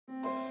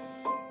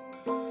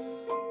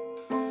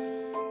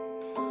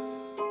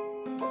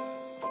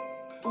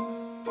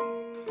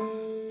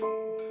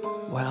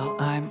Well,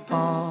 I'm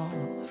all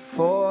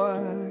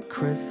for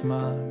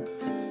Christmas,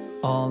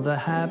 all the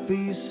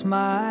happy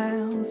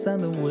smiles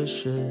and the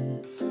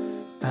wishes,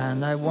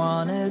 and I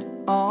want it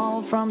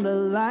all from the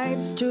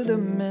lights to the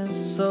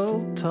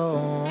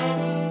mistletoe.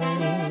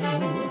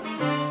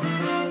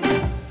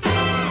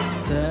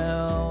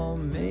 Tell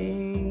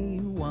me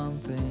one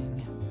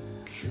thing.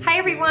 Hi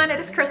everyone, it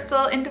is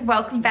Crystal and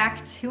welcome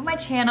back to my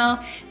channel.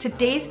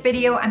 Today's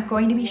video I'm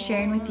going to be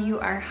sharing with you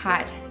our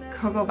hot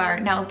cocoa bar.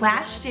 Now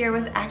last year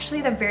was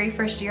actually the very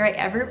first year I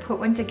ever put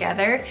one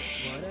together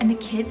and the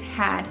kids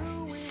had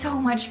so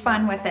much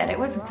fun with it. It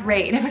was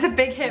great. It was a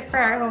big hit for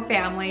our whole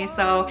family.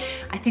 So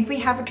I think we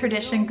have a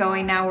tradition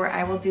going now where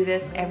I will do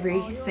this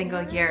every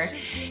single year.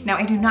 Now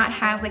I do not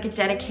have like a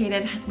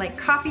dedicated like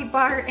coffee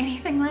bar or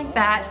anything like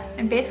that.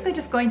 I'm basically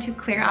just going to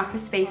clear off the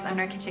space on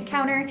our kitchen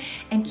counter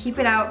and keep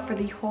it out for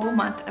the whole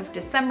month of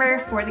December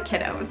for the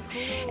kiddos.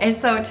 And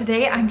so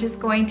today I'm just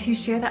going to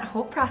share that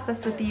whole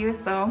process with you.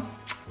 So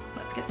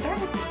let's get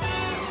started.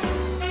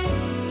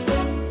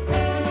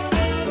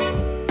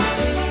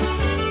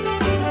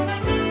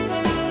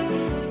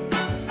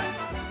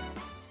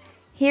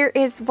 Here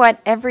is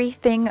what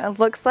everything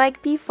looks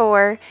like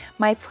before.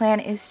 My plan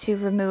is to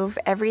remove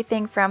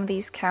everything from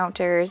these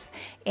counters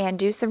and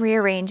do some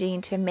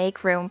rearranging to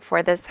make room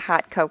for this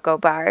hot cocoa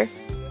bar.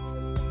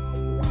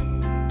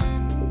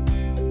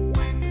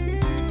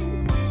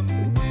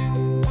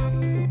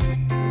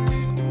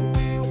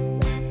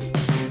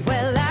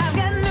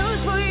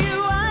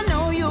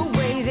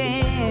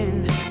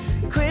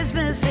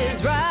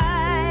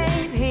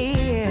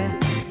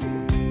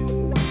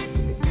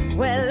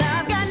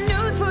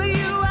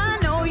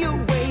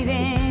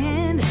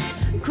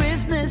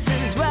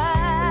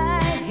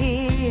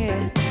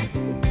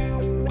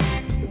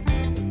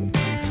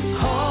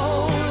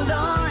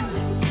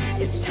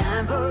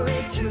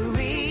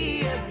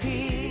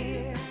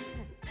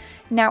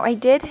 Now I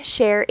did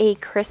share a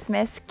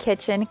Christmas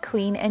kitchen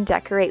clean and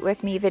decorate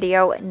with me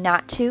video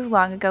not too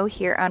long ago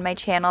here on my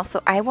channel,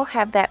 so I will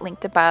have that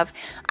linked above.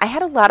 I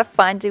had a lot of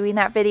fun doing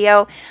that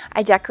video.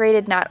 I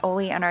decorated not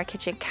only on our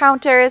kitchen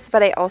counters,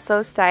 but I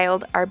also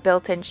styled our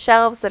built-in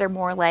shelves that are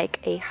more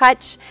like a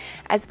hutch,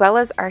 as well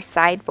as our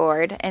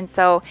sideboard, and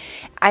so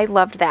I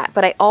loved that.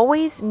 But I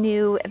always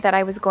knew that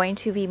I was going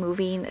to be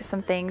moving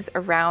some things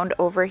around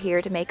over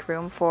here to make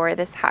room for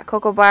this hot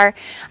cocoa bar.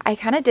 I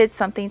kind of did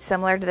something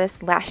similar to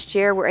this last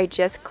year where I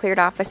just cleared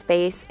off a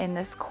space in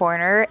this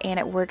corner and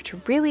it worked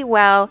really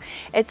well.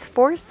 It's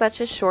for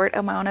such a short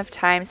amount of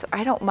time, so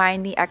I don't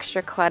mind the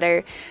extra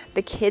clutter.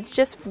 The kids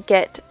just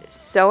get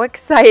so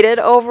excited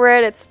over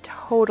it. It's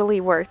totally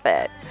worth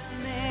it.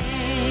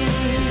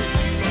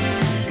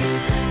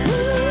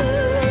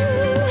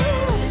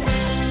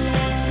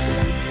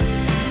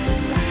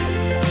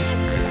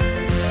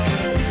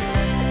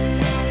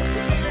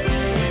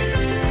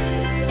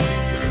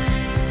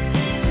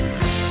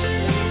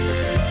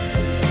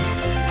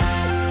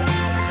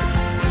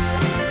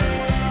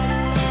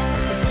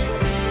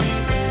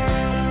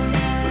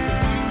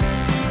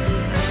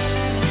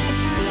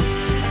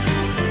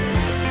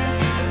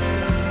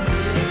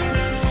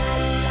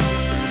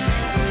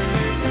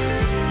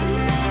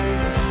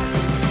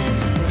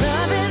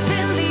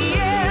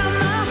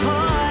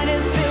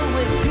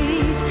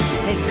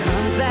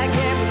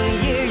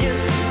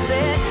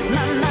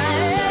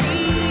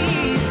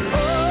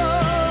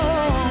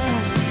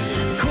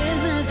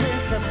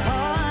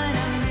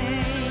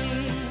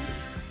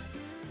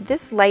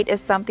 This light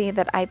is something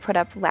that I put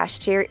up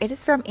last year. It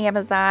is from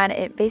Amazon.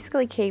 It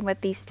basically came with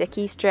these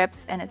sticky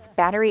strips and it's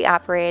battery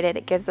operated.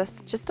 It gives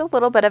us just a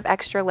little bit of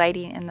extra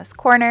lighting in this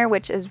corner,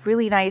 which is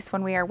really nice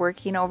when we are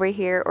working over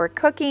here or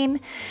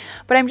cooking.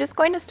 But I'm just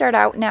going to start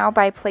out now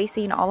by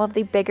placing all of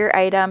the bigger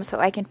items so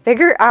I can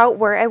figure out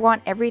where I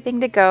want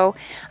everything to go.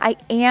 I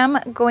am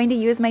going to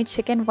use my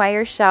chicken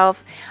wire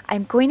shelf.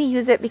 I'm going to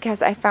use it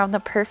because I found the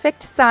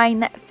perfect sign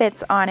that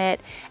fits on it.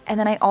 And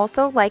then I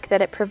also like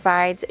that it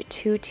provides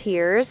 2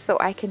 tiers, so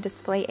I can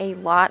display a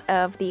lot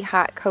of the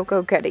hot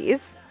cocoa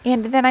goodies.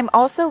 And then I'm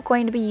also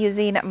going to be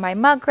using my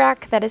mug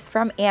rack that is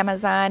from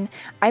Amazon.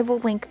 I will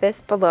link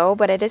this below,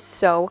 but it is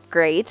so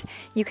great.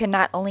 You can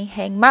not only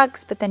hang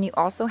mugs, but then you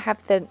also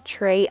have the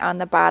tray on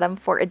the bottom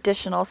for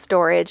additional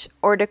storage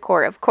or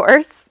decor, of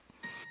course.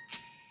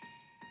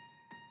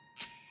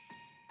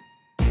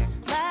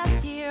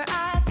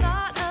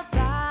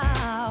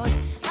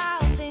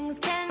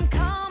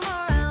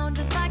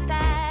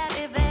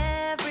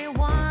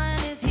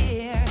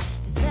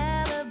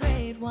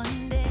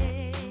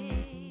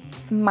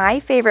 My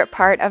favorite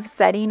part of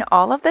setting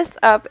all of this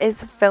up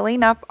is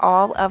filling up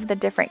all of the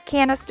different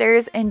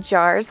canisters and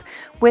jars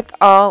with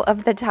all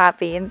of the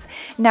toppings.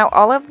 Now,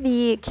 all of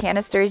the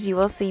canisters you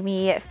will see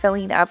me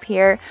filling up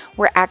here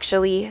were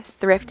actually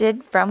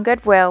thrifted from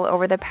Goodwill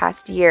over the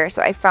past year.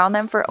 So I found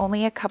them for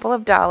only a couple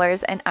of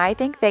dollars and I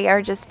think they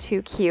are just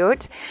too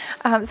cute.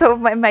 So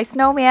my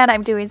snowman,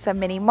 I'm doing some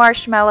mini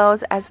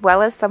marshmallows as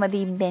well as some of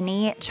the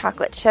mini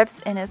chocolate chips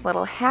in his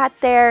little hat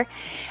there.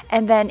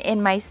 And then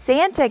in my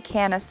Santa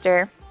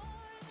canister,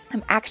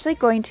 I'm actually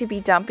going to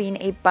be dumping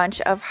a bunch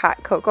of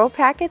hot cocoa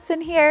packets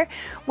in here.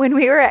 When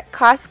we were at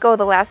Costco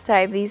the last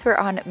time, these were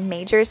on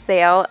major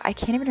sale. I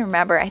can't even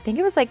remember. I think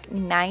it was like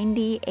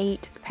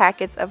 98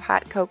 packets of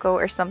hot cocoa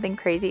or something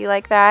crazy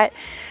like that.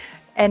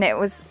 And it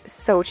was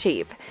so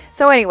cheap.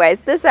 So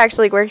anyways, this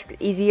actually works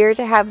easier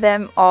to have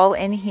them all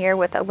in here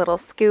with a little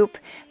scoop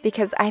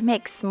because I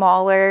make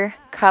smaller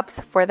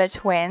cups for the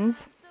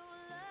twins.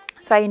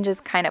 So I can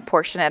just kind of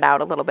portion it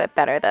out a little bit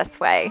better this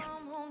way.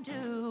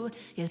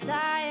 Yes,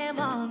 I am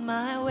on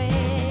my way.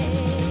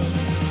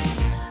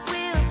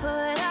 We'll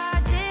put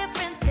our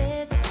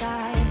differences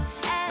aside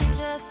and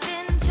just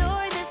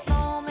enjoy this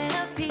moment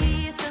of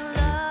peace and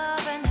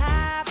love and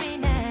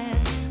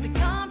happiness. We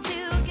come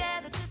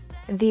together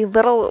to The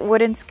little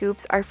wooden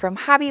scoops are from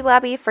Hobby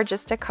Lobby for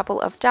just a couple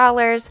of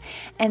dollars.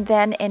 And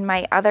then in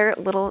my other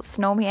little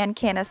snowman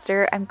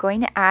canister, I'm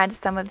going to add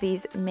some of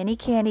these mini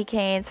candy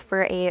canes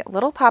for a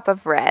little pop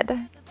of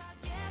red.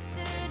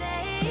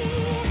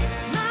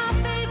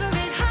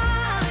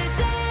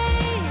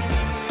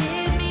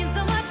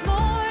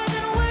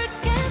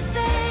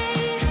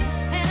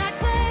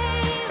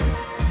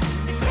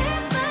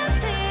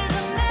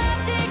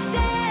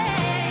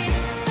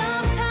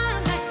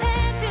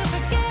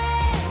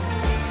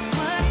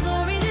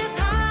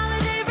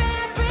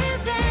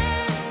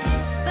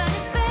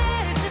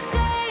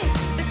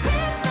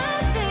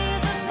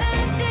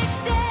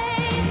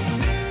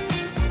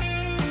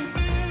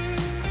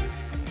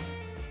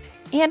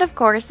 And of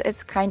course,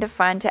 it's kind of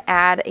fun to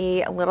add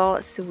a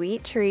little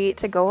sweet treat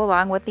to go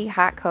along with the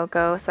hot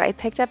cocoa. So I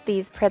picked up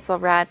these pretzel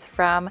rods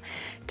from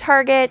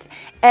Target,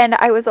 and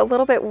I was a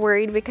little bit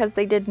worried because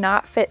they did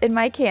not fit in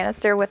my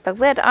canister with the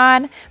lid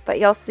on, but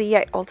you'll see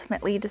I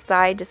ultimately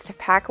decide just to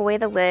pack away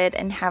the lid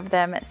and have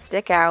them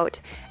stick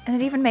out, and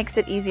it even makes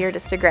it easier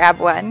just to grab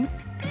one.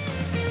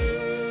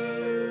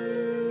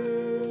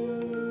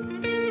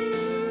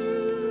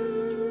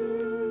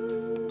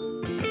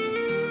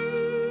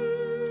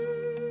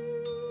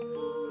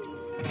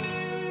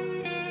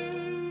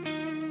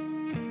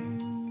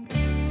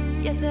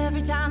 Yes,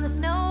 every time the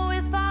snow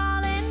is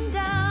falling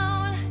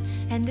down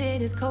and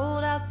it is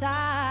cold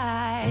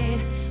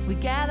outside, we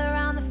gather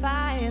around the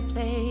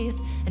fireplace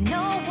and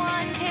no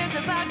one cares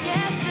about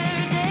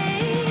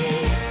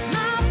yesterday.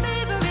 My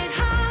favorite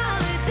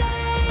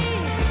holiday,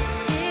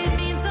 it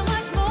means so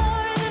much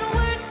more than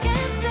words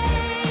can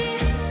say.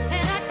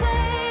 And I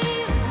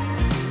claim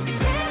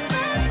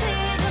Christmas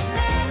is a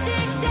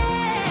magic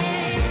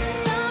day.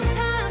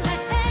 Sometimes I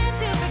tend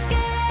to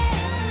forget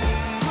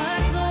what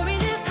glory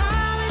this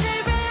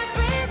holiday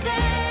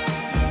represents,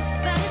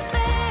 but it's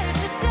fair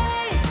to say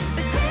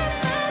that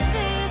Christmas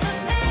is a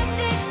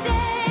magic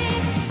day.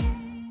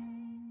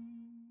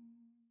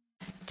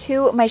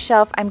 To my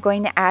shelf, I'm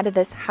going to add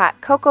this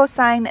hot cocoa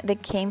sign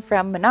that came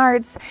from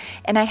Menards,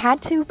 and I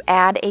had to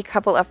add a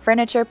couple of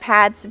furniture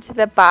pads to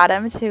the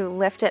bottom to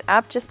lift it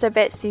up just a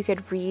bit so you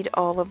could read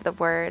all of the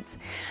words.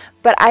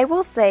 But I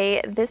will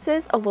say this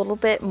is a little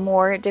bit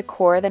more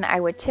decor than I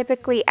would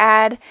typically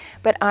add,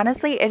 but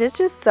honestly it is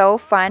just so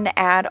fun to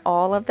add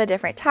all of the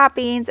different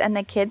toppings, and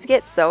the kids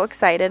get so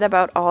excited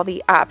about all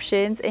the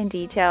options and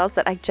details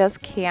that I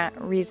just can't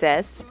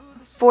resist.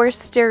 For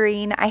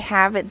stirring, I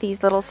have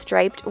these little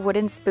striped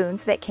wooden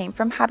spoons that came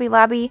from Hobby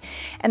Lobby,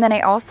 and then I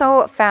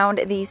also found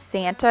these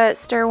Santa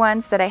stir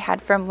ones that I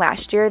had from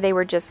last year. They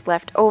were just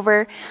left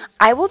over.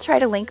 I will try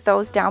to link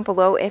those down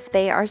below if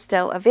they are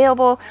still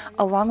available,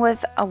 along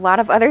with a lot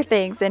of other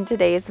things in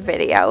today's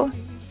video.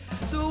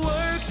 The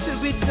work to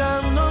be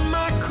done on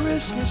my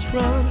Christmas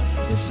run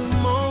is the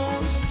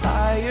most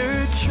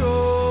tired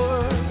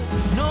chore.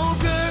 No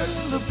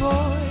girl or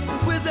boy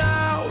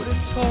without a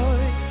toy,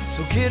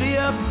 so giddy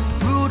up,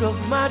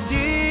 Rudolph, my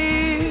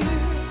dear.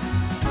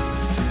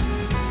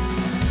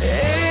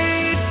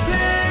 8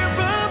 pair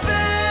of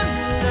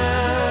antennas,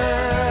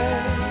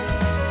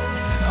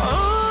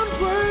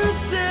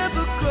 onwards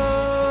ever go.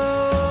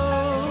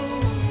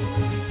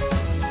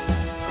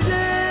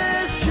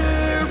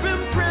 Dasher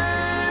and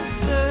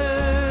Prancer,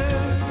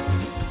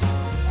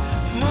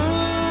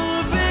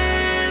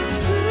 moving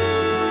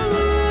through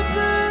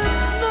the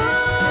snow.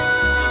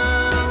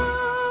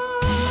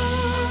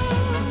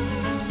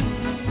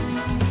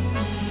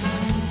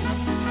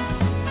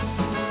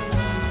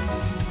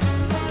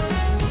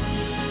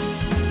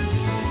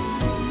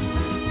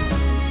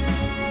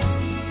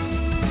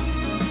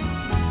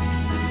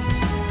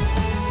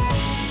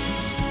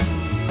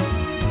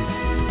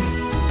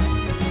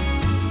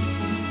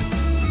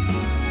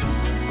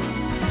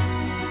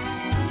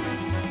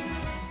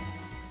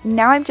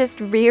 Now I'm just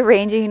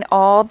rearranging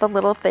all the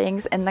little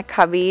things in the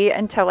cubby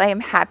until I am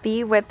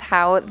happy with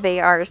how they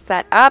are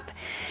set up.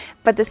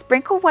 But the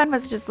sprinkle one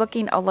was just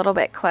looking a little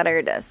bit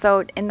cluttered.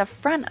 So in the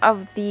front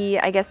of the,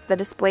 I guess, the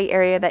display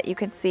area that you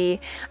can see,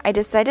 I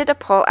decided to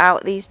pull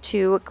out these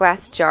 2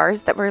 glass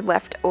jars that were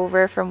left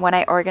over from when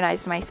I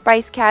organized my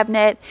spice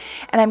cabinet.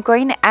 And I'm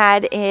going to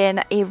add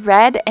in a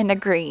red and a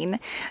green.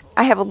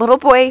 I have a little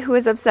boy who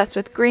is obsessed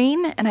with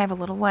green, and I have a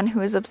little one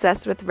who is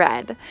obsessed with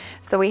red.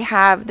 So we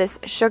have this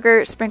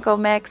sugar sprinkle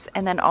mix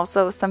and then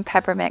also some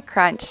peppermint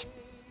crunch.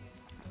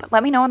 But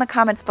let me know in the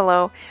comments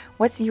below,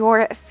 what's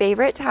your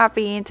favorite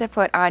topping to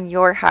put on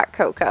your hot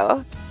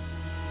cocoa?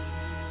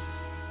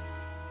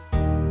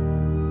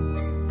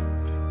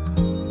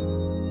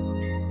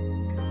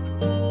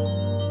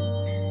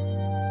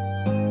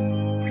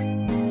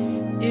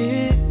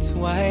 It's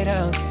white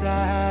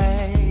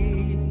outside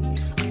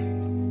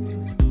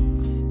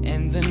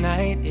and the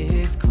night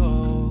is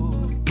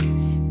cold.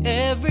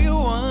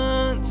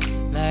 Everyone's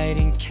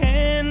lighting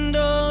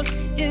candles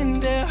in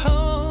their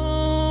homes.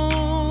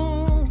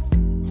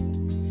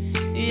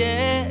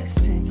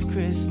 Yes, it's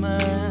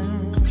Christmas.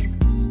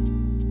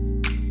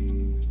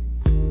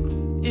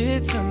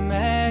 It's a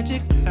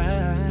magic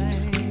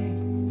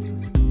time.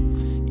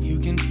 You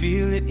can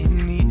feel it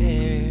in the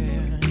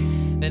air,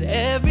 that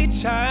every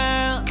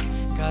child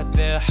got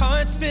their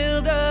hearts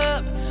filled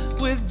up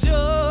with joy.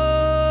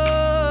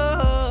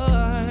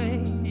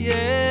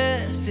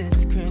 Yes,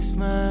 it's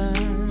Christmas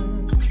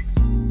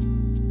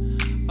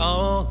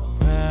all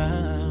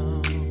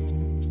around.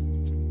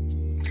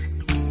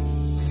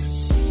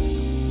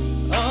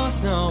 Oh,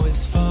 snow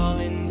is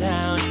falling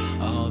down,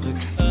 all the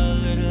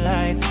colored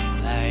lights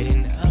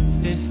lighting up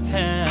this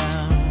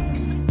town.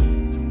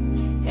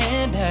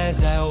 And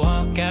as I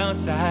walk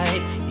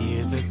outside,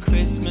 hear the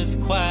Christmas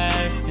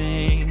choir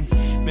sing,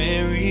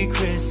 Merry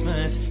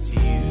Christmas to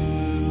you.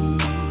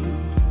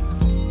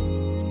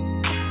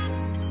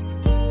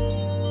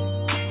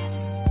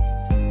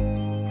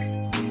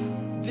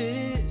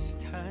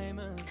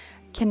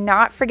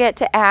 Cannot forget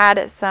to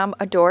add some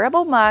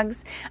adorable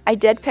mugs. I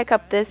did pick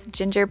up this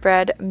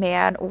gingerbread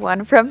man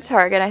one from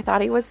Target. I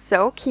thought he was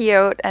so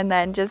cute. And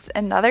then just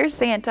another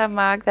Santa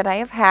mug that I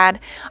have had.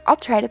 I'll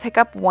try to pick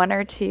up 1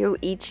 or 2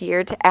 each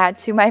year to add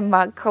to my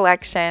mug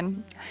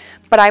collection.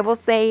 But I will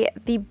say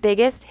the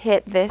biggest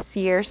hit this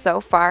year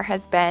so far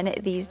has been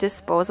these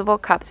disposable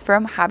cups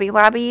from Hobby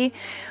Lobby.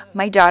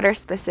 My daughter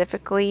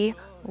specifically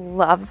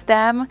loves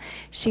them.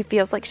 She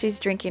feels like she's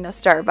drinking a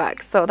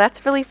Starbucks. So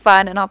that's really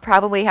fun, and I'll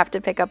probably have to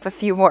pick up a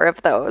few more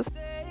of those.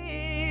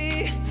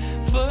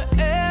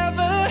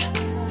 Forever,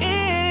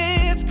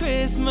 it's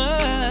Christmas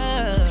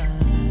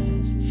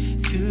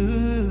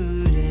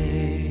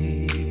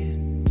today.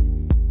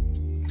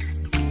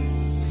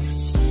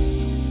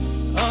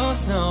 Oh,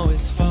 snow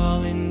is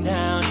falling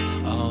down,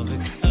 all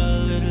the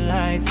colored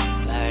lights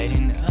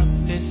lighting up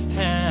this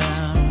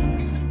town.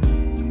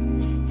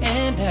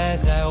 And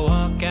as I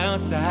walk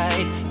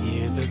outside,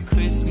 hear the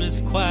Christmas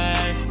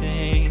choir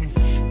sing,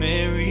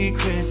 Merry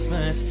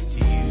Christmas to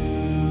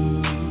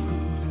you.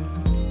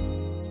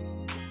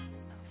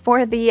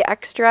 For the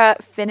extra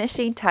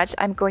finishing touch,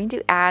 I'm going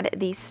to add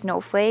these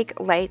snowflake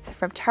lights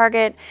from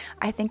Target.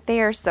 I think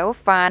they are so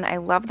fun. I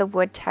love the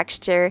wood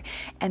texture,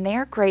 and they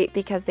are great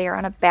because they are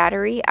on a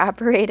battery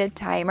operated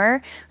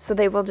timer, so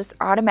they will just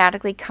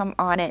automatically come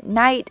on at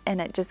night,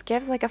 and it just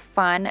gives like a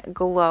fun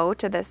glow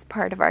to this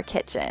part of our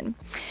kitchen.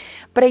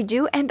 But I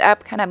do end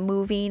up kind of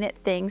moving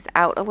things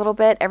out a little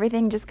bit.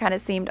 Everything just kind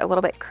of seemed a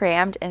little bit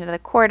crammed into the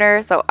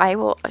corner, so I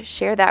will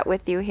share that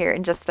with you here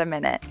in just a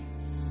minute.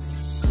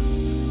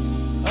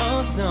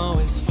 Oh, snow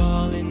is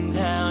falling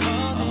down,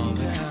 all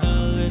the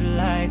colored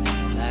lights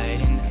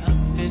lighting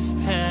up this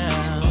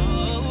town.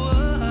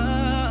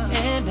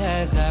 And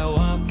as I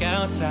walk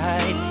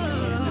outside,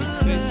 hear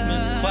the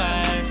Christmas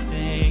choir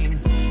sing,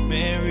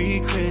 Merry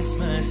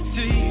Christmas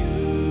to you.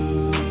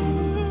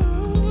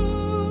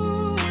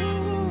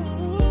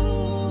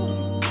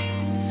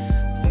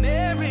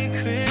 Merry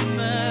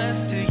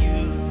Christmas to you.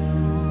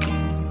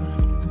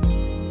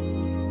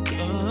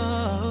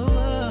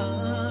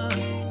 Oh,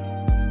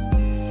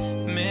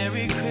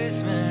 Merry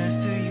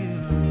Christmas to you.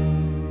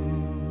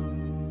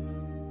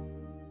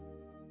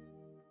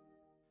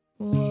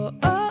 Whoa,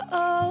 oh,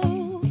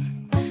 oh,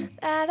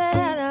 la da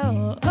da da,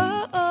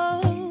 oh,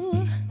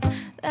 oh,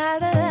 la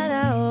da da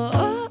da,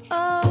 oh,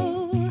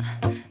 oh,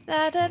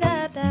 la da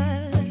da da,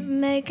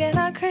 making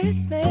our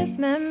Christmas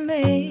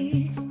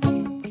memories.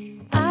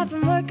 I've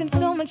been working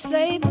so much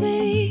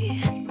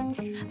lately,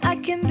 I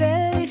can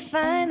barely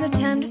find the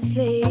time to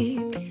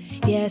sleep.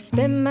 Yeah, I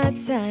spend my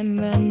time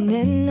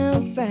running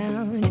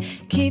around,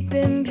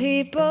 keeping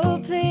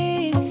people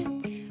pleased.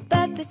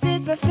 But this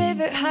is my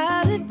favorite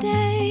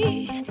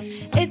holiday.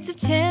 It's a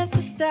chance to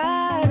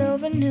start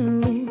over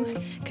new,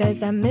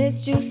 'cause I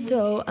missed you,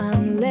 so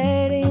I'm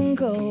letting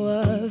go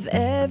of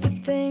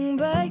everything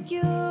but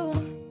you.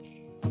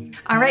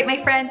 All right,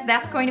 my friends,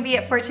 that's going to be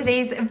it for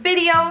today's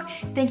video.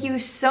 Thank you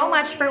so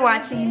much for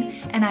watching,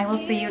 and I will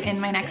see you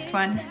in my next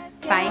one.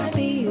 Bye.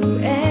 You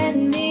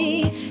and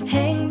me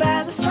hang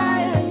by the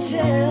fire and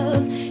chill.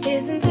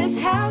 Isn't this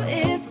how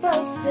it's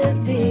supposed to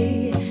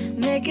be?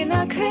 Making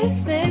our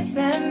Christmas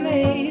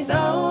memories.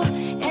 Oh,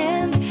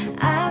 and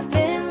I've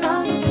been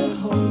longing to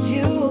hold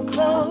you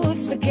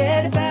close.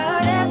 Forget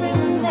about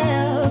everyone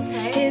else.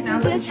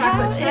 Isn't this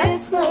how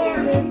it's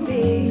supposed to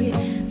be?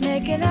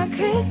 Making our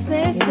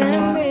Christmas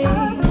memories.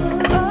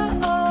 Oh,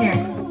 oh. Here,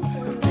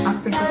 I'll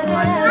sprinkle some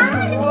more.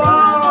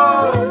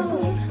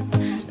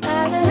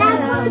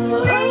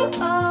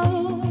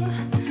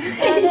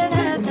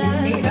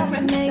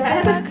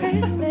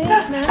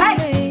 Christmas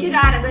memories. Get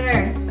out of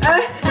there.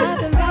 I've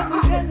been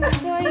wrapping presents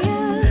for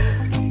you.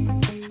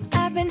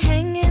 I've been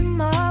hanging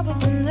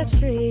marbles in the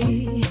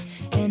tree,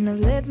 and I've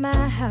lit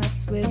my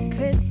house with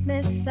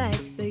Christmas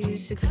lights. So you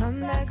should come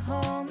back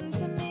home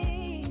to me.